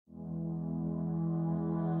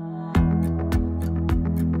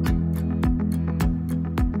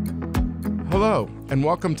Hello, and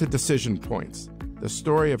welcome to Decision Points, the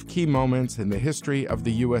story of key moments in the history of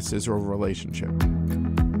the U.S. Israel relationship.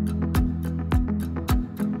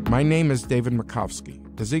 My name is David Makovsky,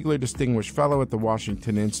 the Ziegler Distinguished Fellow at the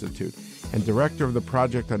Washington Institute and Director of the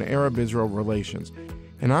Project on Arab-Israel Relations,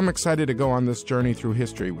 and I'm excited to go on this journey through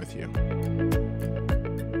history with you.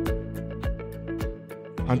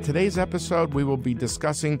 On today's episode, we will be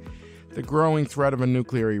discussing the growing threat of a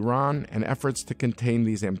nuclear Iran and efforts to contain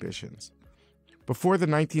these ambitions. Before the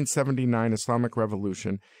 1979 Islamic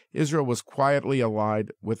Revolution, Israel was quietly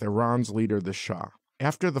allied with Iran's leader, the Shah.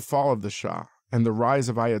 After the fall of the Shah and the rise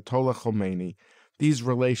of Ayatollah Khomeini, these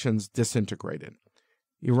relations disintegrated.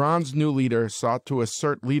 Iran's new leader sought to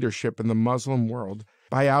assert leadership in the Muslim world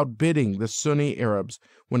by outbidding the Sunni Arabs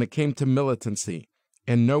when it came to militancy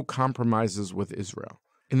and no compromises with Israel.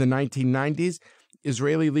 In the 1990s,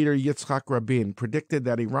 Israeli leader Yitzhak Rabin predicted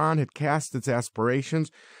that Iran had cast its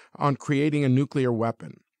aspirations on creating a nuclear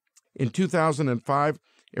weapon. In 2005,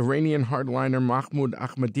 Iranian hardliner Mahmoud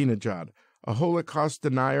Ahmadinejad, a Holocaust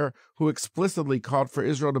denier who explicitly called for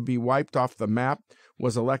Israel to be wiped off the map,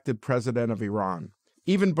 was elected president of Iran.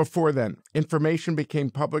 Even before then, information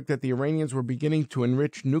became public that the Iranians were beginning to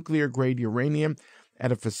enrich nuclear-grade uranium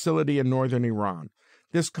at a facility in northern Iran.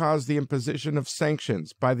 This caused the imposition of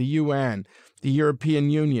sanctions by the UN, the European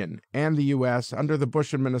Union, and the U.S. under the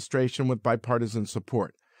Bush administration with bipartisan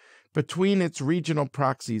support. Between its regional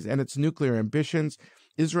proxies and its nuclear ambitions,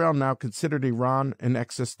 Israel now considered Iran an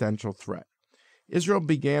existential threat. Israel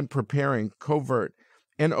began preparing covert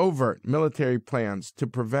and overt military plans to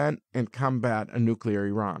prevent and combat a nuclear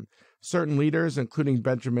Iran. Certain leaders, including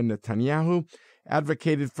Benjamin Netanyahu,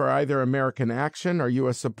 advocated for either American action or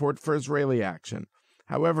U.S. support for Israeli action.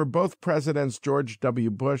 However, both Presidents George W.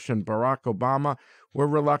 Bush and Barack Obama were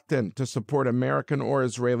reluctant to support American or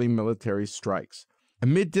Israeli military strikes.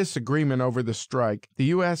 Amid disagreement over the strike, the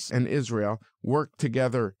U.S. and Israel worked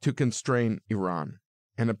together to constrain Iran.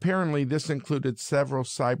 And apparently this included several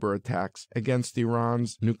cyber attacks against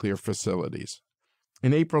Iran's nuclear facilities.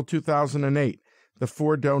 In April 2008, the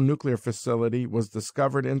Fordow nuclear facility was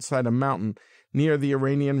discovered inside a mountain near the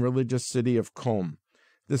Iranian religious city of Qom.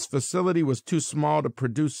 This facility was too small to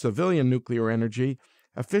produce civilian nuclear energy.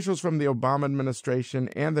 Officials from the Obama administration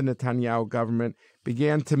and the Netanyahu government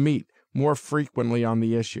began to meet more frequently on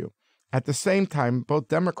the issue. At the same time, both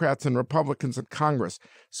Democrats and Republicans in Congress,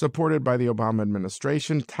 supported by the Obama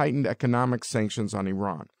administration, tightened economic sanctions on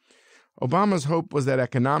Iran. Obama's hope was that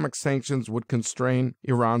economic sanctions would constrain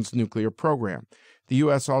Iran's nuclear program. The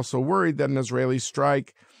U.S. also worried that an Israeli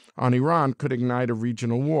strike on Iran could ignite a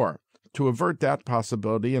regional war. To avert that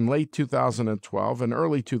possibility, in late 2012 and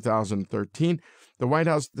early 2013, the White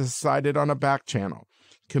House decided on a back channel.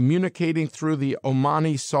 Communicating through the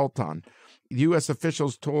Omani Sultan, U.S.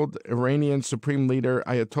 officials told Iranian Supreme Leader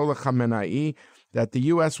Ayatollah Khamenei that the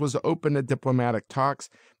U.S. was open to diplomatic talks,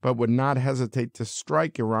 but would not hesitate to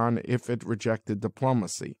strike Iran if it rejected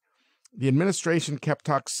diplomacy. The administration kept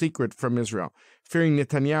talks secret from Israel, fearing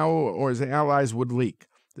Netanyahu or his allies would leak.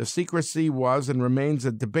 The secrecy was and remains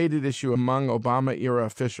a debated issue among Obama-era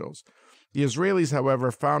officials. The Israelis, however,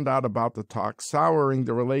 found out about the talks, souring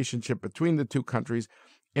the relationship between the two countries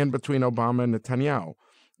and between Obama and Netanyahu.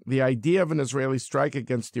 The idea of an Israeli strike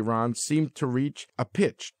against Iran seemed to reach a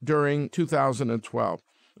pitch during 2012.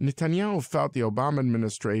 Netanyahu felt the Obama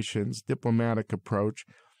administration's diplomatic approach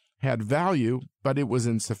had value, but it was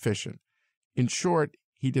insufficient. In short,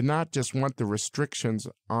 he did not just want the restrictions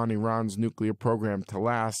on Iran's nuclear program to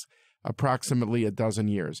last approximately a dozen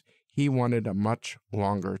years. He wanted a much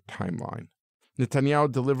longer timeline.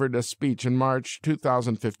 Netanyahu delivered a speech in March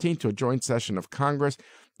 2015 to a joint session of Congress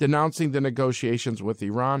denouncing the negotiations with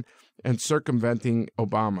Iran and circumventing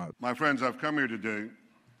Obama. My friends, I've come here today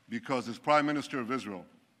because as Prime Minister of Israel,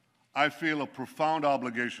 I feel a profound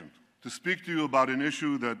obligation to speak to you about an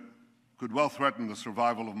issue that could well threaten the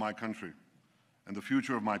survival of my country and the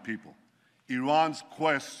future of my people, Iran's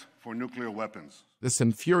quest for nuclear weapons. This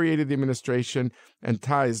infuriated the administration, and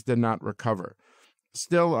ties did not recover.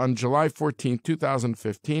 Still, on July 14,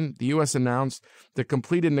 2015, the U.S. announced the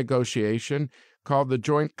completed negotiation called the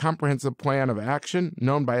Joint Comprehensive Plan of Action,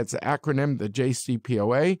 known by its acronym, the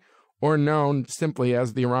JCPOA, or known simply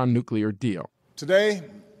as the Iran nuclear deal. Today,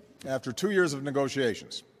 after 2 years of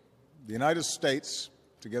negotiations, the United States,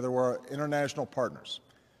 together with our international partners,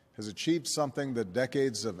 has achieved something that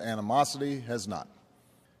decades of animosity has not: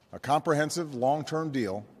 a comprehensive long-term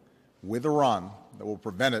deal with Iran that will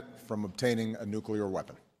prevent it from obtaining a nuclear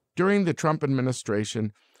weapon. During the Trump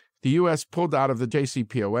administration, the U.S. pulled out of the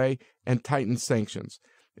JCPOA and tightened sanctions.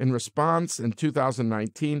 In response, in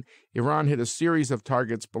 2019, Iran hit a series of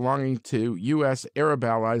targets belonging to U.S. Arab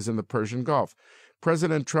allies in the Persian Gulf.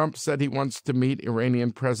 President Trump said he wants to meet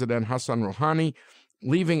Iranian President Hassan Rouhani,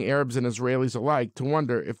 leaving Arabs and Israelis alike to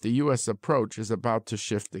wonder if the U.S. approach is about to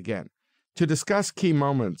shift again. To discuss key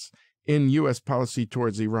moments in U.S. policy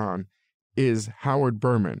towards Iran is Howard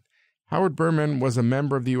Berman. Howard Berman was a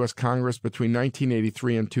member of the U.S. Congress between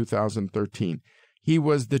 1983 and 2013. He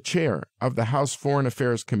was the chair of the House Foreign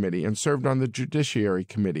Affairs Committee and served on the Judiciary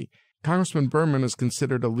Committee. Congressman Berman is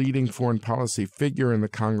considered a leading foreign policy figure in the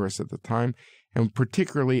Congress at the time and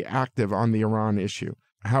particularly active on the Iran issue.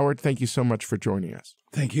 Howard, thank you so much for joining us.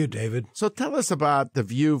 Thank you, David. So tell us about the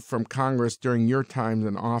view from Congress during your time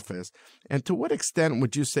in office, and to what extent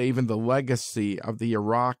would you say even the legacy of the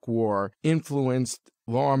Iraq War influenced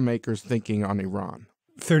lawmakers' thinking on Iran?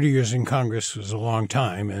 30 years in Congress was a long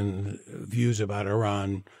time, and views about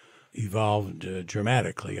Iran evolved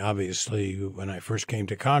dramatically. Obviously, when I first came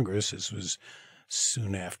to Congress, this was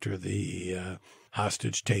soon after the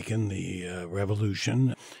hostage taken, the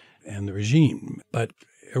revolution, and the regime. But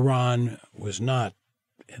Iran was not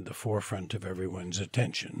in the forefront of everyone's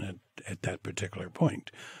attention at that particular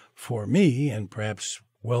point. For me, and perhaps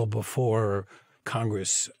well before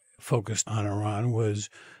Congress focused on Iran, was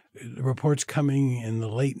the reports coming in the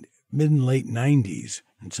mid and late 90s,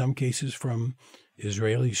 in some cases from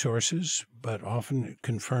Israeli sources, but often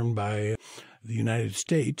confirmed by the United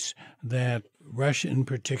States, that Russia in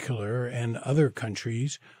particular and other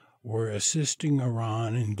countries were assisting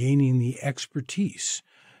Iran in gaining the expertise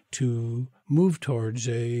to move towards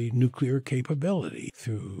a nuclear capability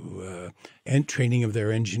through training of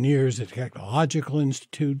their engineers at technological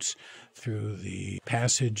institutes, through the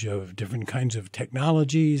passage of different kinds of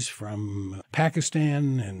technologies from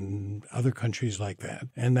Pakistan and other countries like that.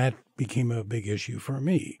 And that became a big issue for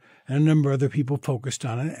me. And a number of other people focused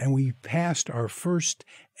on it, and we passed our first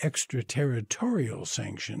extraterritorial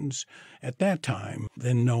sanctions at that time,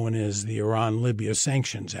 then known as the Iran-Libya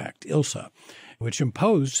Sanctions Act, ILSA, which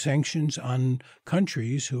imposed sanctions on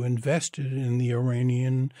countries who invested in the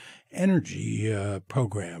Iranian energy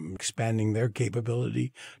program, expanding their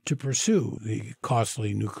capability to pursue the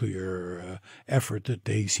costly nuclear effort that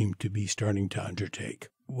they seem to be starting to undertake.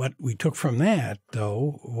 What we took from that,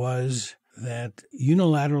 though, was that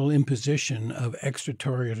unilateral imposition of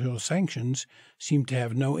extraterritorial sanctions seemed to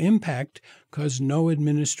have no impact because no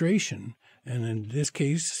administration, and in this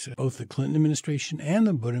case, both the Clinton administration and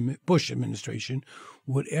the Bush administration,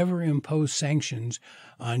 would ever impose sanctions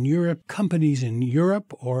on companies in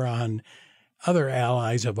Europe or on other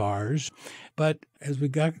allies of ours. But as we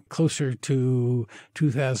got closer to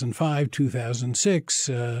 2005, 2006,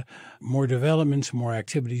 more developments, more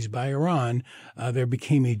activities by Iran, there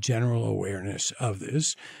became a general awareness of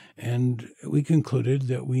this, and we concluded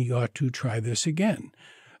that we ought to try this again.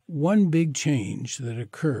 One big change that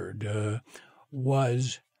occurred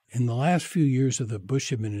was in the last few years of the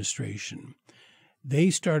Bush administration.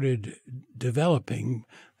 They started developing,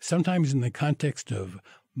 sometimes in the context of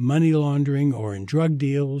money laundering or in drug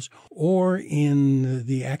deals or in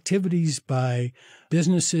the activities by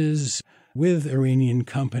businesses with Iranian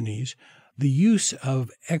companies, the use of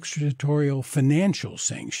extraterritorial financial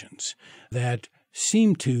sanctions that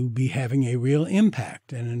seemed to be having a real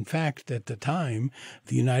impact. And in fact, at the time,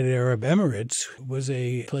 the United Arab Emirates was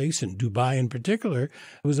a place, and Dubai in particular,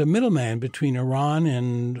 was a middleman between Iran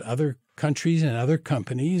and other countries and other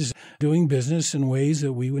companies doing business in ways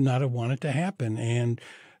that we would not have wanted to happen. And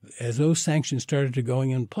as those sanctions started to go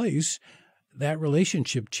in place, that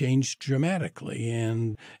relationship changed dramatically,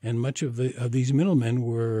 and much of these middlemen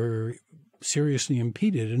were seriously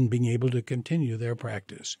impeded in being able to continue their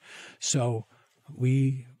practice. So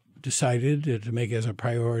we decided to make as a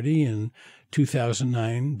priority in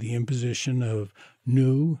 2009 the imposition of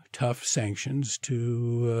new tough sanctions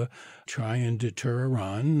to try and deter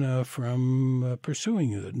Iran from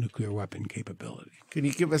pursuing the nuclear weapon capability. Can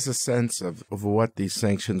you give us a sense of what these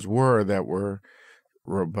sanctions were that were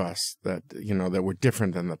robust, that were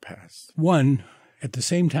different than the past? One, at the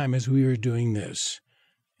same time as we were doing this,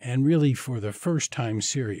 and really for the first time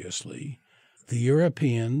seriously, the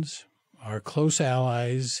Europeans, our close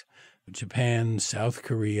allies, Japan, South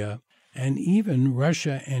Korea, and even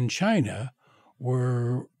Russia and China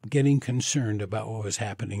were getting concerned about what was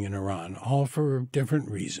happening in Iran, all for different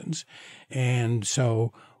reasons. And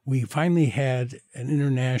so we finally had an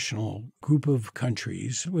international group of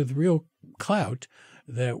countries with real clout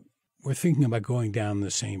that were thinking about going down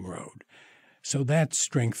the same road. So that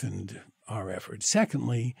strengthened our efforts.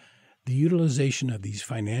 Secondly, the utilization of these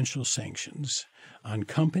financial sanctions on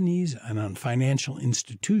companies and on financial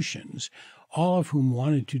institutions all of whom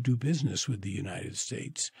wanted to do business with the United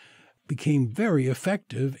States, became very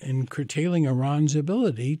effective in curtailing Iran's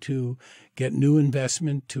ability to get new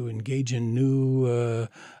investment, to engage in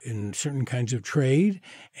in certain kinds of trade,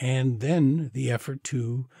 and then the effort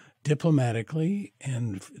to diplomatically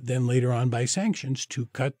and then later on by sanctions to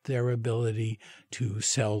cut their ability to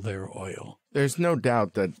sell their oil. There's no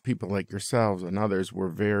doubt that people like yourselves and others were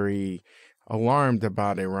very alarmed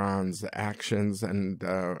about Iran's actions and,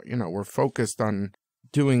 were focused on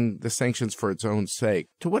doing the sanctions for its own sake.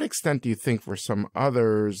 To what extent do you think for some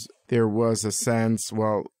others there was a sense,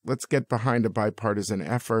 well, let's get behind a bipartisan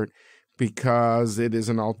effort because it is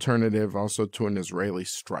an alternative also to an Israeli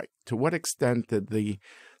strike? To what extent did the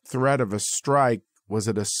threat of a strike, was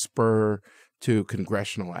it a spur to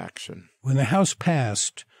congressional action? When the House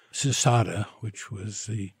passed CESADA, which was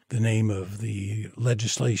the name of the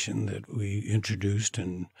legislation that we introduced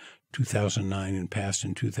in 2009 and passed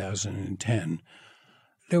in 2010,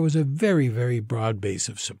 there was a very, very broad base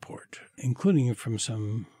of support, including from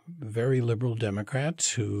some very liberal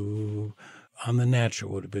Democrats who, on the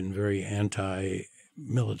natural, would have been very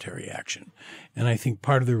anti-military action. And I think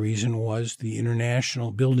part of the reason was the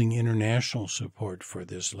building international support for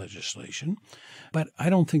this legislation. But I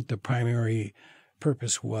don't think the primary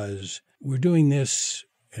purpose was we're doing this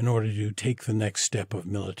in order to take the next step of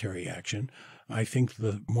military action. I think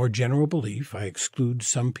the more general belief, I exclude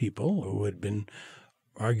some people who had been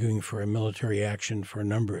arguing for a military action for a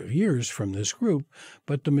number of years from this group,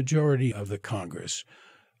 but the majority of the Congress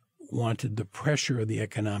wanted the pressure of the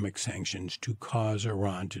economic sanctions to cause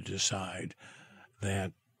Iran to decide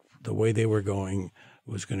that the way they were going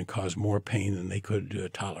was going to cause more pain than they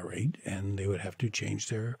could tolerate, and they would have to change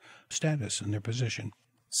their status and their position.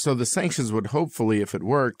 So the sanctions would hopefully, if it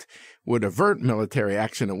worked, would avert military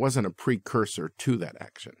action. It wasn't a precursor to that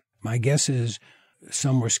action. My guess is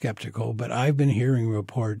some were skeptical, but I've been hearing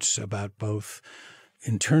reports about both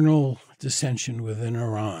internal dissension within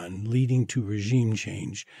Iran leading to regime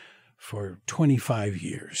change for 25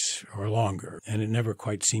 years or longer, and it never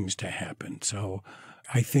quite seems to happen. So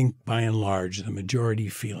I think by and large, the majority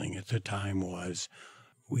feeling at the time was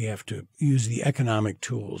we have to use the economic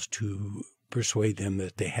tools to persuade them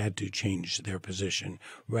that they had to change their position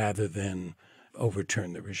rather than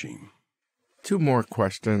overturn the regime. Two more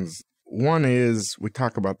questions. One is, we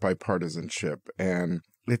talk about bipartisanship, and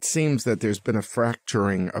it seems that there's been a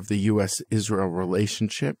fracturing of the U.S. Israel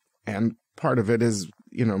relationship, and part of it is,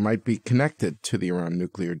 might be connected to the Iran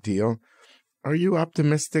nuclear deal. Are you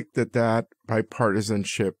optimistic that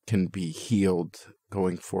bipartisanship can be healed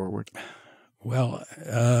going forward? Well,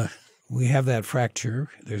 we have that fracture.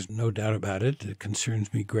 There's no doubt about it. It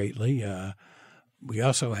concerns me greatly. We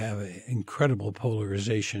also have an incredible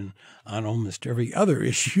polarization on almost every other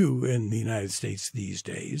issue in the United States these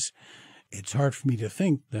days. It's hard for me to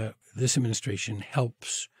think that this administration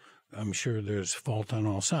helps. I'm sure there's fault on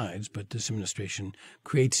all sides, but this administration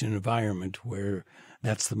creates an environment where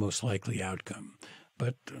that's the most likely outcome.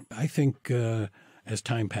 But I think as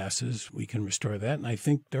time passes, we can restore that. And I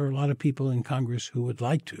think there are a lot of people in Congress who would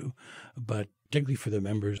like to, but particularly for the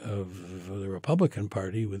members of the Republican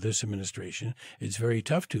Party with this administration, it's very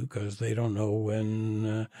tough to because they don't know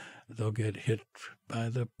when they'll get hit by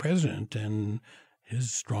the president and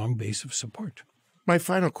his strong base of support. My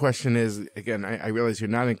final question is, again, I realize you're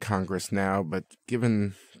not in Congress now, but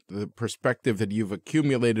given the perspective that you've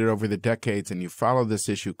accumulated over the decades and you follow this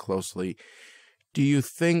issue closely, do you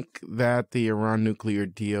think that the Iran nuclear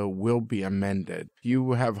deal will be amended? Do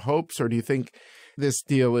you have hopes, or do you think this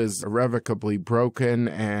deal is irrevocably broken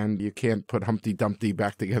and you can't put Humpty Dumpty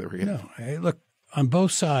back together again? No. Look, on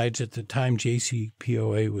both sides at the time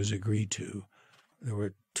JCPOA was agreed to, there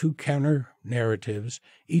were two counter narratives,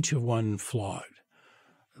 each of one flawed.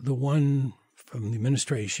 The one from the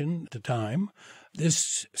administration at the time,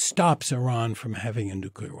 this stops Iran from having a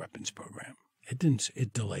nuclear weapons program. It didn't.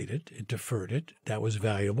 It delayed it. It deferred it. That was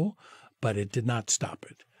valuable, but it did not stop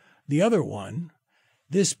it. The other one,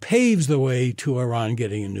 this paves the way to Iran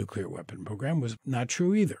getting a nuclear weapon program, was not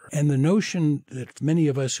true either. And the notion that many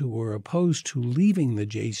of us who were opposed to leaving the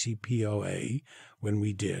JCPOA when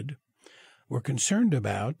we did were concerned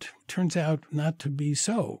about turns out not to be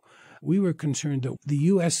so. We were concerned that the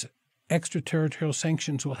U.S. extraterritorial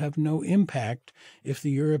sanctions will have no impact if the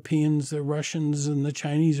Europeans, the Russians, and the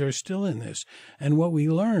Chinese are still in this. And what we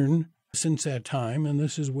learn since that time, and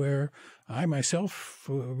this is where I myself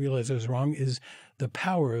realized I was wrong, is the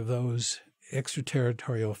power of those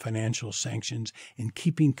extraterritorial financial sanctions in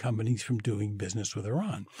keeping companies from doing business with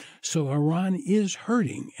Iran. So Iran is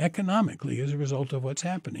hurting economically as a result of what's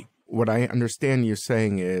happening. What I understand you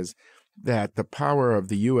saying is that the power of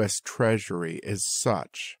the U.S. Treasury is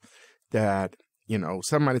such that,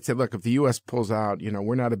 some might say, look, if the U.S. pulls out,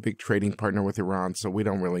 we're not a big trading partner with Iran, so we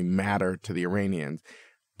don't really matter to the Iranians.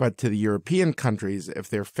 But to the European countries, if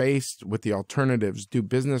they're faced with the alternatives, do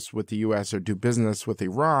business with the U.S. or do business with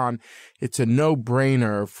Iran, it's a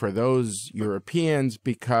no-brainer for those Europeans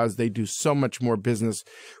because they do so much more business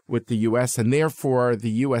with the U.S. and therefore the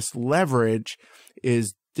U.S. leverage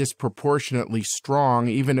is disproportionately strong,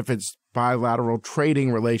 even if its bilateral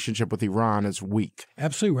trading relationship with Iran is weak.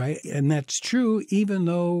 Absolutely right. And that's true, even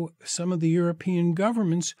though some of the European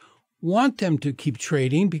governments want them to keep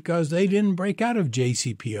trading because they didn't break out of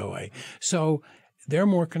JCPOA. So they're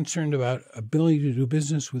more concerned about ability to do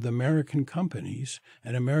business with American companies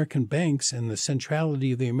and American banks and the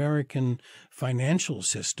centrality of the American financial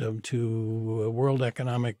system to world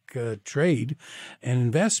economic trade and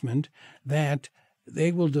investment that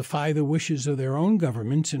they will defy the wishes of their own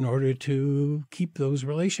governments in order to keep those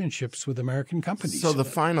relationships with American companies. So the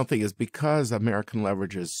final thing is because American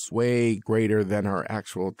leverage is way greater than our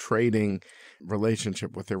actual trading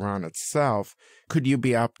relationship with Iran itself, could you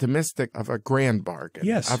be optimistic of a grand bargain?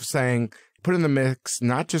 Yes. Of saying, put in the mix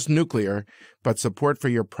not just nuclear, but support for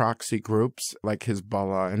your proxy groups like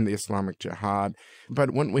Hezbollah and the Islamic Jihad.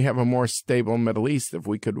 But wouldn't we have a more stable Middle East if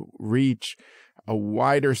we could reach a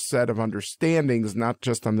wider set of understandings, not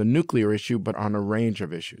just on the nuclear issue, but on a range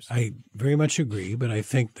of issues? I very much agree, but I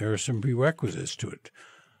think there are some prerequisites to it.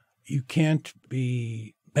 You can't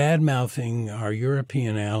be bad-mouthing our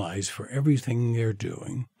European allies for everything they're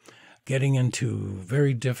doing, getting into a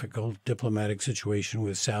very difficult diplomatic situation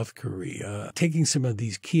with South Korea, taking some of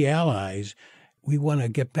these key allies. We want to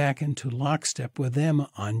get back into lockstep with them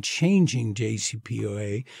on changing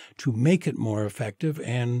JCPOA to make it more effective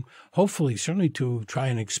and hopefully certainly to try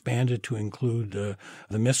and expand it to include the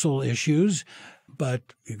missile issues.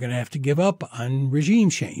 But you're going to have to give up on regime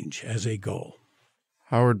change as a goal.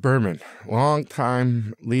 Howard Berman,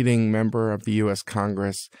 longtime leading member of the U.S.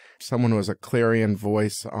 Congress, someone who has a clarion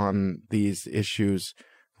voice on these issues.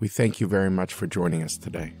 We thank you very much for joining us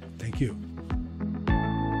today. Thank you.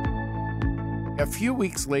 A few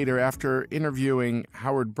weeks later, after interviewing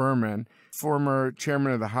Howard Berman, former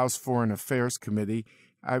chairman of the House Foreign Affairs Committee,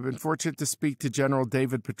 I've been fortunate to speak to General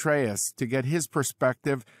David Petraeus to get his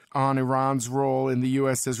perspective on Iran's role in the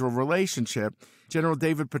U.S. Israel relationship. General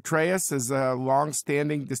David Petraeus has a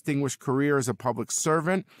long-standing distinguished career as a public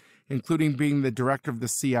servant, including being the director of the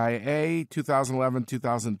CIA,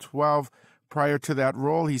 2011-2012. Prior to that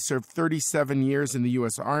role, he served 37 years in the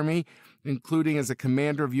U.S. Army, including as a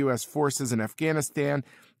commander of U.S. forces in Afghanistan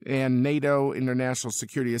and NATO International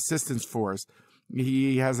Security Assistance Force.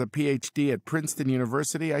 He has a Ph.D. at Princeton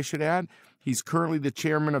University, I should add. He's currently the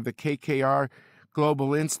chairman of the KKR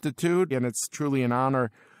Global Institute, and it's truly an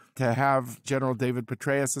honor to have General David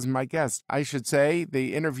Petraeus as my guest. I should say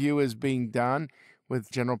the interview is being done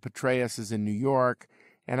with General Petraeus is in New York,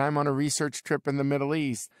 and I'm on a research trip in the Middle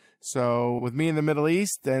East. So with me in the Middle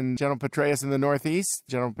East and General Petraeus in the Northeast,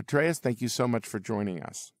 General Petraeus, thank you so much for joining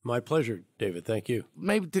us. My pleasure, David. Thank you.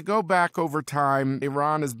 Maybe to go back over time,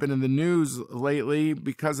 Iran has been in the news lately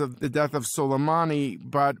because of the death of Soleimani,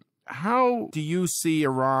 but how do you see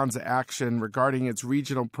Iran's action regarding its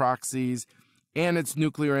regional proxies and its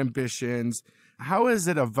nuclear ambitions? How has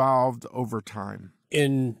it evolved over time?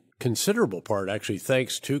 In considerable part, actually,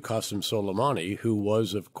 thanks to Qasem Soleimani, who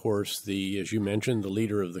was, of course, as you mentioned, the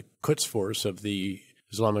leader of the Qods Force of the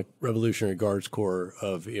Islamic Revolutionary Guards Corps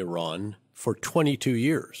of Iran for 22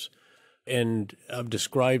 years. And I've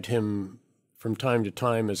described him from time to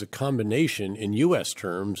time as a combination in U.S.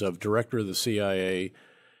 terms of director of the CIA,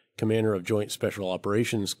 commander of Joint Special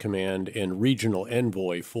Operations Command, and regional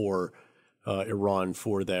envoy for Iran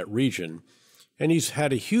for that region. And he's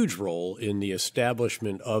had a huge role in the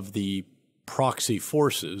establishment of the proxy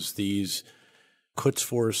forces, these Qods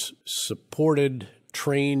Force supported,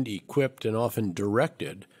 trained, equipped, and often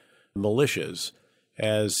directed militias,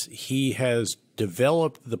 as he has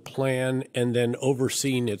developed the plan and then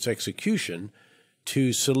overseen its execution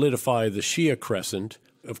to solidify the Shia crescent,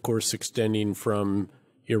 of course, extending from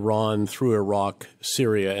Iran through Iraq,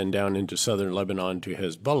 Syria, and down into southern Lebanon to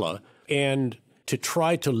Hezbollah, and to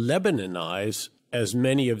try to Lebanonize as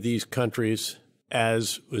many of these countries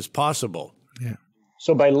as was possible. Yeah.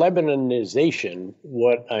 So by Lebanonization,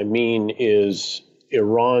 what I mean is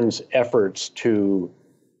Iran's efforts to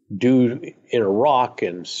do in Iraq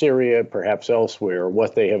and Syria, perhaps elsewhere,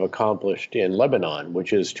 what they have accomplished in Lebanon,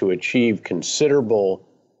 which is to achieve considerable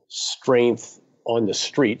strength on the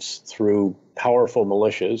streets through powerful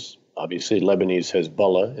militias, obviously Lebanese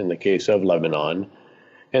Hezbollah in the case of Lebanon,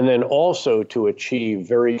 and then also to achieve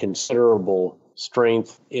very considerable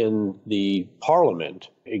strength in the parliament.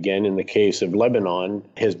 Again, in the case of Lebanon,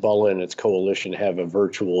 Hezbollah and its coalition have a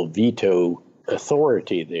virtual veto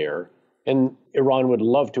authority there. And Iran would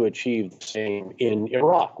love to achieve the same in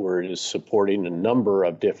Iraq, where it is supporting a number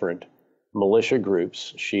of different militia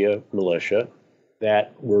groups, Shia militia,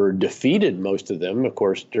 that were defeated, most of them, of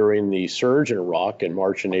course, during the surge in Iraq in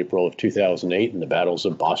March and April of 2008 in the battles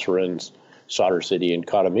of Basra and Sadr City and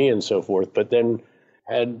Khatami and so forth, but then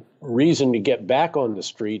had reason to get back on the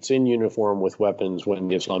streets in uniform with weapons when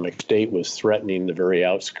the Islamic State was threatening the very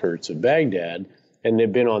outskirts of Baghdad, and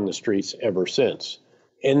they've been on the streets ever since.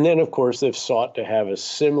 And then, of course, they've sought to have a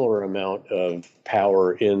similar amount of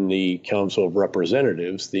power in the Council of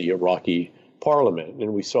Representatives, the Iraqi parliament,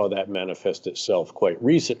 and we saw that manifest itself quite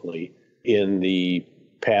recently in the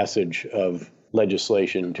passage of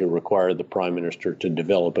legislation to require the prime minister to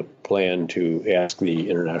develop a plan to ask the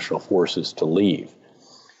international forces to leave.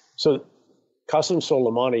 So Qasem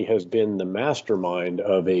Soleimani has been the mastermind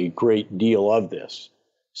of a great deal of this.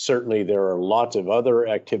 Certainly, there are lots of other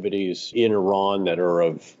activities in Iran that are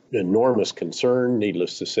of enormous concern,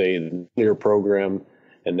 needless to say, the nuclear program,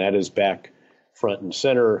 and that is back front and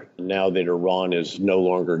center now that Iran is no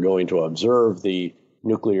longer going to observe the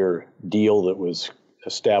nuclear deal that was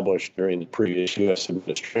established during the previous U.S.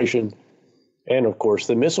 administration, and of course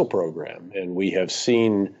the missile program. And we have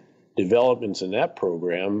seen developments in that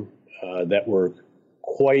program that were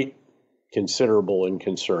quite considerable and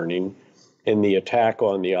concerning in the attack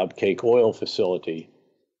on the Abqaiq oil facility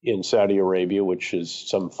in Saudi Arabia, which is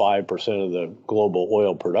some 5% of the global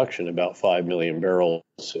oil production, about 5 million barrels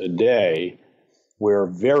a day, where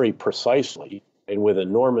very precisely and with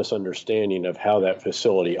enormous understanding of how that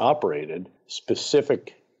facility operated,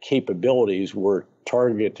 specific capabilities were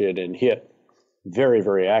targeted and hit very,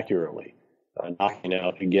 very accurately, knocking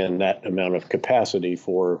out, again, that amount of capacity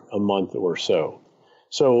for a month or so.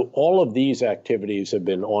 So all of these activities have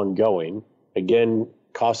been ongoing. Again,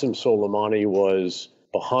 Qasem Soleimani was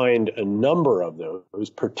behind a number of those,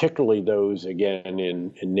 particularly those, again,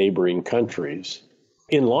 in neighboring countries,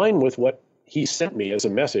 in line with what he sent me as a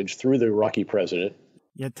message through the Iraqi president.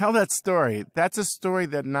 Yeah, tell that story. That's a story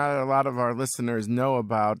that not a lot of our listeners know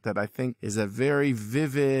about that I think is a very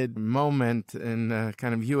vivid moment in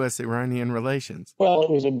kind of U.S.-Iranian relations. Well, it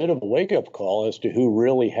was a bit of a wake-up call as to who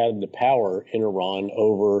really had the power in Iran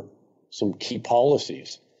over some key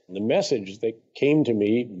policies. The message that came to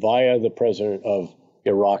me via the president of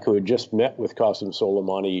Iraq, who had just met with Qasem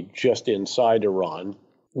Soleimani just inside Iran,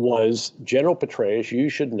 was, General Petraeus, you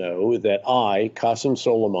should know that I, Qasem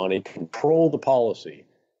Soleimani, control the policy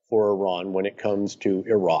for Iran when it comes to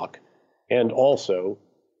Iraq, and also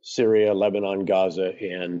Syria, Lebanon, Gaza,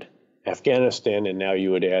 and Afghanistan, and now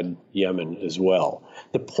you would add Yemen as well.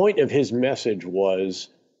 The point of his message was,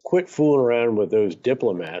 quit fooling around with those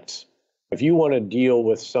diplomats. If you want to deal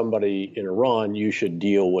with somebody in Iran, you should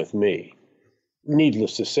deal with me.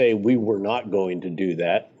 Needless to say, we were not going to do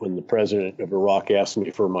that. When the president of Iraq asked me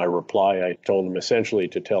for my reply, I told him essentially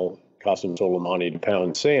to tell Qasem Soleimani to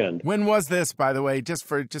pound sand. When was this, by the way, just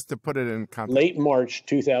to put it in context? Late March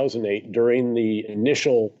 2008, during the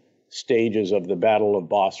initial stages of the Battle of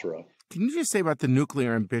Basra. Can you just say about the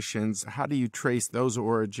nuclear ambitions? How do you trace those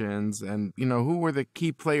origins? And, who were the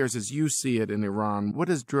key players as you see it in Iran? What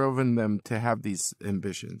has driven them to have these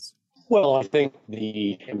ambitions? Well, I think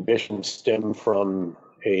the ambitions stem from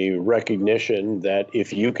a recognition that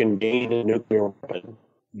if you can gain a nuclear weapon,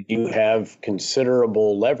 you have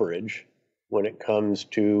considerable leverage when it comes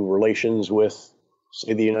to relations with,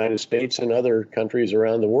 say, the United States and other countries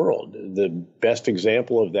around the world. The best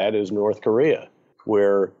example of that is North Korea,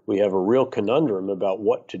 where we have a real conundrum about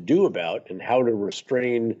what to do about and how to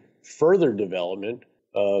restrain further development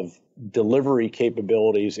of delivery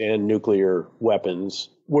capabilities and nuclear weapons.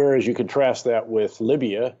 Whereas you contrast that with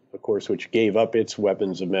Libya, of course, which gave up its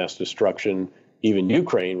weapons of mass destruction, even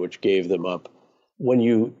Ukraine, which gave them up. When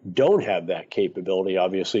you don't have that capability,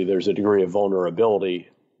 obviously there's a degree of vulnerability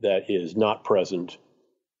that is not present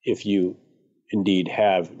if you indeed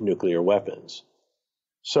have nuclear weapons.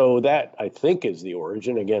 So that, I think, is the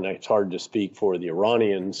origin. Again, it's hard to speak for the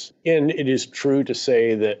Iranians. And it is true to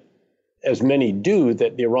say that, as many do,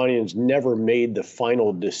 that the Iranians never made the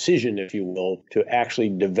final decision, if you will, to actually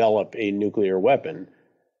develop a nuclear weapon.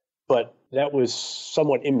 But that was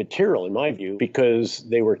somewhat immaterial, in my view, because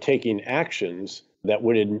they were taking actions that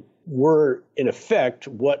were, in effect,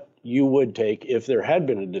 what you would take if there had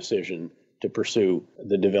been a decision to pursue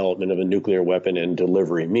the development of a nuclear weapon and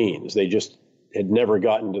delivery means. They just had never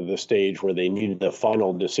gotten to the stage where they needed a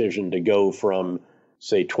final decision to go from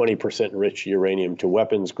say, 20% enriched uranium to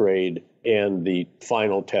weapons grade, and the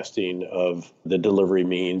final testing of the delivery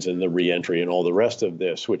means and the reentry and all the rest of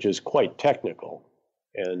this, which is quite technical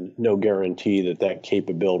and no guarantee that that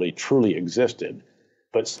capability truly existed.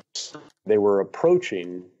 But they were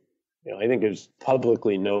approaching, I think it's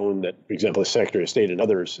publicly known that, for example, the Secretary of State and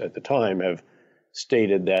others at the time have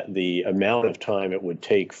stated that the amount of time it would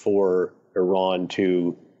take for Iran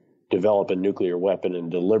to develop a nuclear weapon and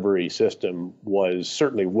delivery system was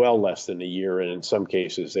certainly well less than a year, and in some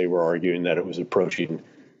cases they were arguing that it was approaching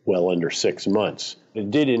well under 6 months.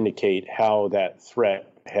 It did indicate how that threat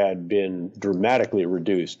had been dramatically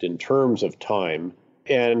reduced in terms of time,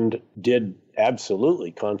 and did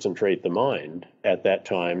absolutely concentrate the mind at that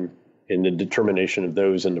time in the determination of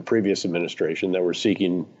those in the previous administration that were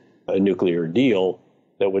seeking a nuclear deal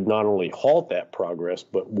that would not only halt that progress,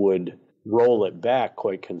 but would roll it back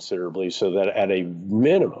quite considerably so that at a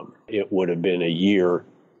minimum, it would have been a year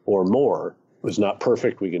or more. It was not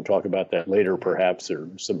perfect. We can talk about that later, perhaps. There are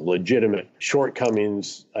some legitimate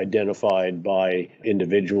shortcomings identified by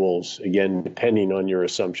individuals, again, depending on your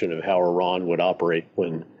assumption of how Iran would operate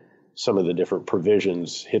when some of the different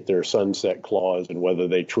provisions hit their sunset clause and whether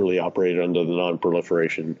they truly operated under the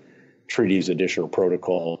Non-Proliferation Treaty's additional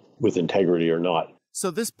protocol with integrity or not. So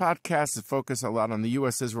this podcast is focused a lot on the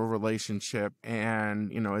U.S. Israel relationship.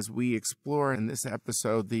 And, as we explore in this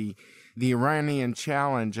episode, the Iranian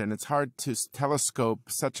challenge, and it's hard to telescope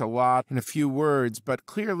such a lot in a few words, but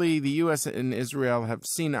clearly the U.S. and Israel have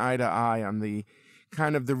seen eye to eye on the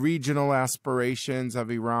kind of the regional aspirations of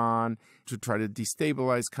Iran to try to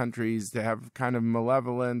destabilize countries, to have kind of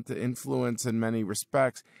malevolent influence in many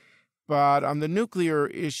respects. But on the nuclear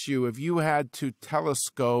issue, if you had to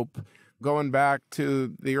telescope going back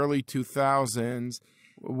to the early 2000s,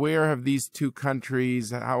 where have these two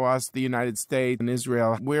countries, how us, the United States and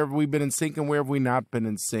Israel, where have we been in sync and where have we not been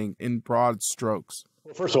in sync in broad strokes?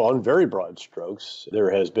 Well, first of all, in very broad strokes,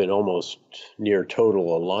 there has been almost near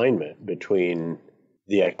total alignment between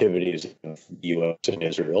the activities of the U.S. and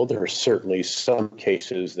Israel. There are certainly some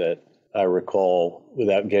cases that I recall,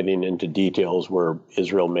 without getting into details, where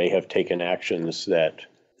Israel may have taken actions that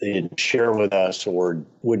they didn't share with us or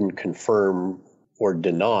wouldn't confirm or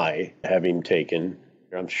deny having taken.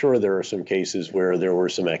 I'm sure there are some cases where there were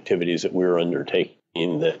some activities that we were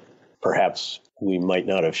undertaking that perhaps we might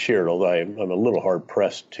not have shared, although I'm a little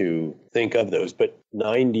hard-pressed to think of those. But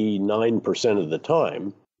 99% of the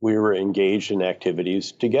time, we were engaged in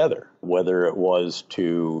activities together, whether it was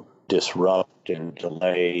to disrupt and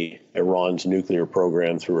delay Iran's nuclear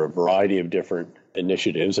program through a variety of different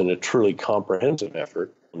initiatives and a truly comprehensive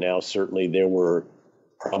effort. Now, certainly there were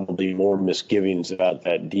probably more misgivings about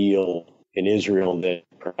that deal in Israel than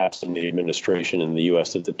perhaps in the administration in the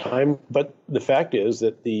U.S. at the time. But the fact is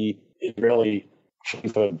that the Israeli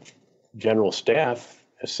chief of general staff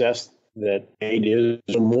assessed that aid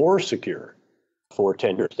is more secure for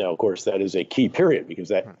 10 years. Now, of course, that is a key period because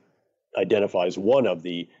that identifies one of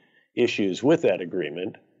the issues with that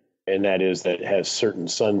agreement, and that is that it has certain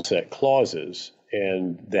sunset clauses,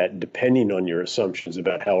 and that depending on your assumptions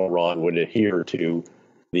about how Iran would adhere to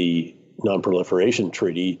the Non-Proliferation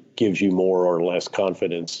Treaty gives you more or less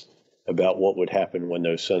confidence about what would happen when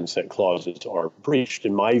those sunset clauses are breached.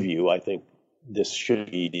 In my view, I think this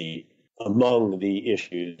should be among the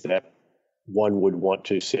issues that one would want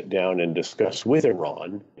to sit down and discuss with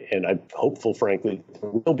Iran. And I'm hopeful, frankly, there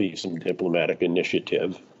will be some diplomatic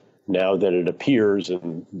initiative now that it appears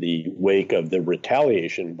in the wake of the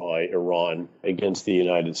retaliation by Iran against the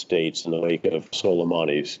United States in the wake of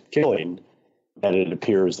Soleimani's killing, that it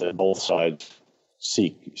appears that both sides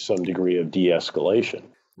seek some degree of de-escalation.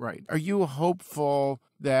 Right. Are you hopeful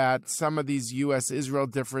that some of these U.S.-Israel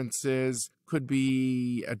differences could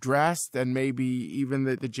be addressed, and maybe even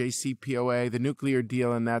the JCPOA, the nuclear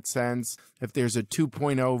deal in that sense, if there's a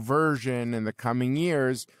 2.0 version in the coming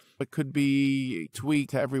years, it could be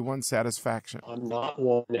tweaked to everyone's satisfaction? I'm not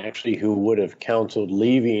one, actually, who would have counseled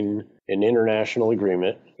leaving an international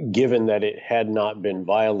agreement, given that it had not been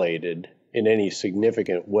violated in any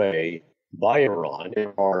significant way by Iran.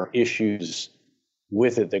 There are issues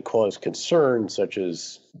with it that cause concern, such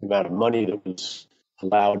as the amount of money that was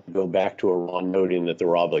allowed to go back to Iran, noting that there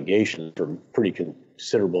were obligations for a pretty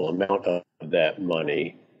considerable amount of that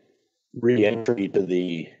money. Re-entry to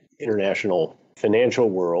the international financial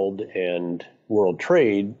world and world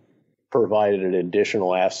trade provided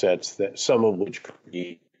additional assets, that some of which could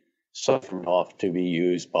be siphoned off to be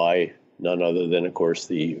used by none other than, of course,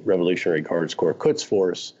 the Revolutionary Guards Corps Quds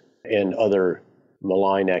Force and other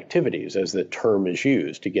malign activities, as the term is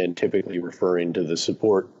used, again, typically referring to the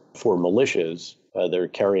support for militias they're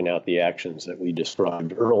carrying out the actions that we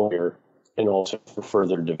described earlier, and also for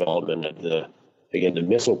further development of the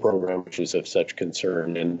missile program, which is of such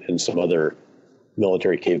concern, and some other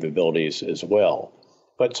military capabilities as well.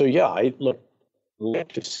 But so, yeah, I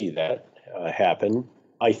like to see that happen.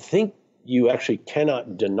 I think you actually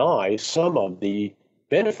cannot deny some of the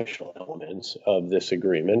beneficial elements of this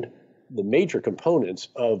agreement. The major components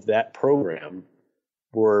of that program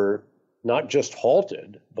were not just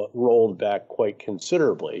halted, but rolled back quite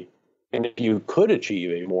considerably. And if you could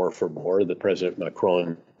achieve a more for more, the President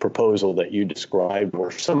Macron proposal that you described,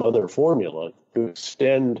 or some other formula to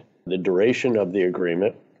extend the duration of the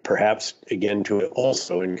agreement, perhaps again to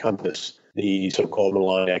also encompass the so-called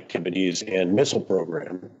malign activities and missile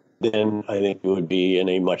program, then I think it would be in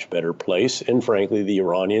a much better place. And frankly, the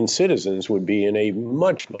Iranian citizens would be in a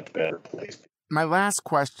much, much better place. My last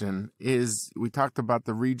question is, we talked about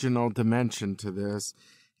the regional dimension to this,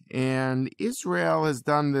 and Israel has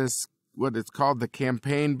done this, what it's called the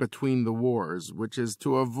campaign between the wars, which is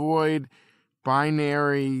to avoid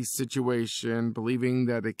binary situation, believing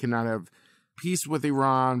that it cannot have peace with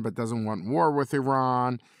Iran, but doesn't want war with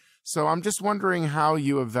Iran. So I'm just wondering how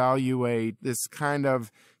you evaluate this kind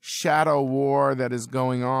of shadow war that is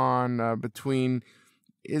going on between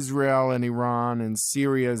Israel and Iran and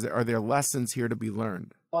Syria. Are there lessons here to be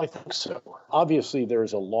learned? I think so. Obviously,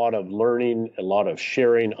 there's a lot of learning, a lot of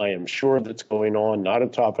sharing, I am sure, that's going on. Not a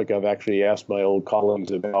topic I've actually asked my old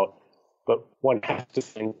colleagues about, but one has to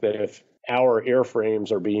think that if our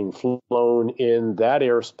airframes are being flown in that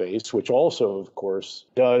airspace, which also, of course,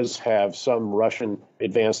 does have some Russian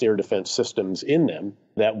advanced air defense systems in them,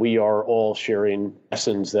 that we are all sharing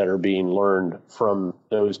lessons that are being learned from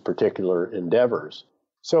those particular endeavors.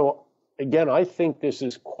 So, again, I think this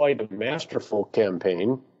is quite a masterful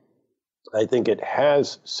campaign. I think it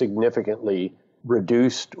has significantly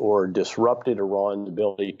reduced or disrupted Iran's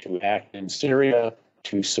ability to act in Syria,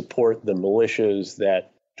 to support the militias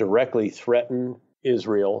that directly threaten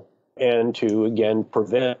Israel, and to, again,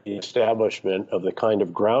 prevent the establishment of the kind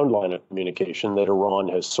of ground line of communication that Iran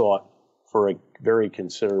has sought for a very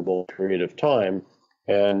considerable period of time.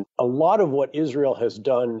 And a lot of what Israel has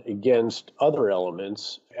done against other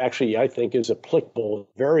elements actually, I think, is applicable in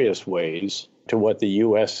various ways to what the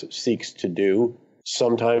U.S. seeks to do,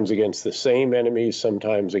 sometimes against the same enemies,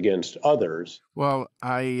 sometimes against others. Well,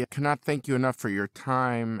 I cannot thank you enough for your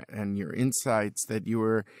time and your insights, that you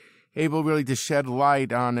were able really to shed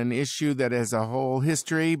light on an issue that has a whole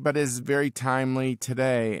history but is very timely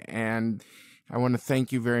today. And I want to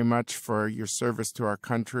thank you very much for your service to our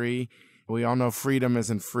country. We all know freedom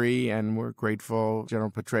isn't free, and we're grateful,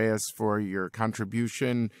 General Petraeus, for your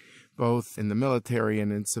contribution, both in the military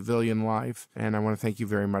and in civilian life. And I want to thank you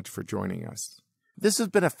very much for joining us. This has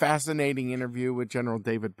been a fascinating interview with General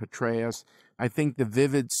David Petraeus. I think the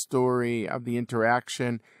vivid story of the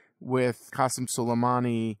interaction with Qasem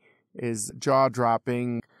Soleimani is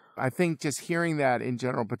jaw-dropping. I think just hearing that in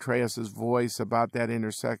General Petraeus' voice about that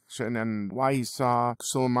intersection and why he saw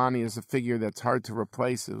Soleimani as a figure that's hard to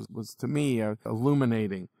replace was to me,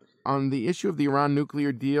 illuminating. On the issue of the Iran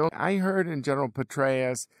nuclear deal, I heard in General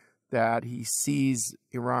Petraeus that he sees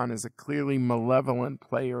Iran as a clearly malevolent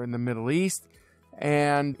player in the Middle East,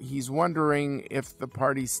 and he's wondering if the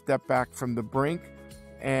parties step back from the brink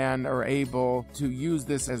and are able to use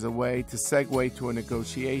this as a way to segue to a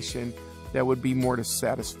negotiation that would be more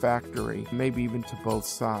satisfactory, maybe even to both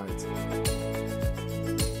sides.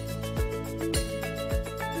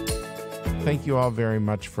 Thank you all very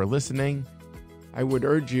much for listening. I would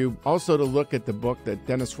urge you also to look at the book that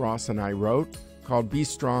Dennis Ross and I wrote called Be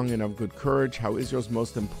Strong and of Good Courage, How Israel's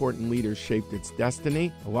Most Important Leaders Shaped Its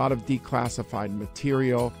Destiny. A lot of declassified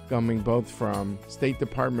material coming both from State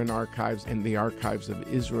Department archives and the archives of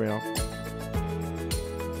Israel.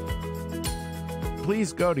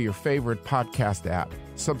 Please go to your favorite podcast app,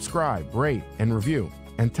 subscribe, rate, and review,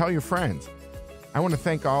 and tell your friends. I want to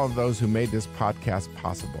thank all of those who made this podcast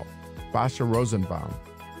possible. Basha Rosenbaum,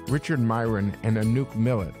 Richard Myron and Anouk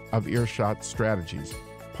Millett of Earshot Strategies,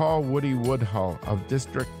 Paul Woody Woodhull of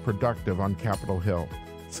District Productive on Capitol Hill,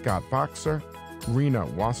 Scott Boxer, Rena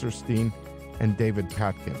Wasserstein, and David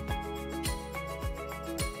Patkin.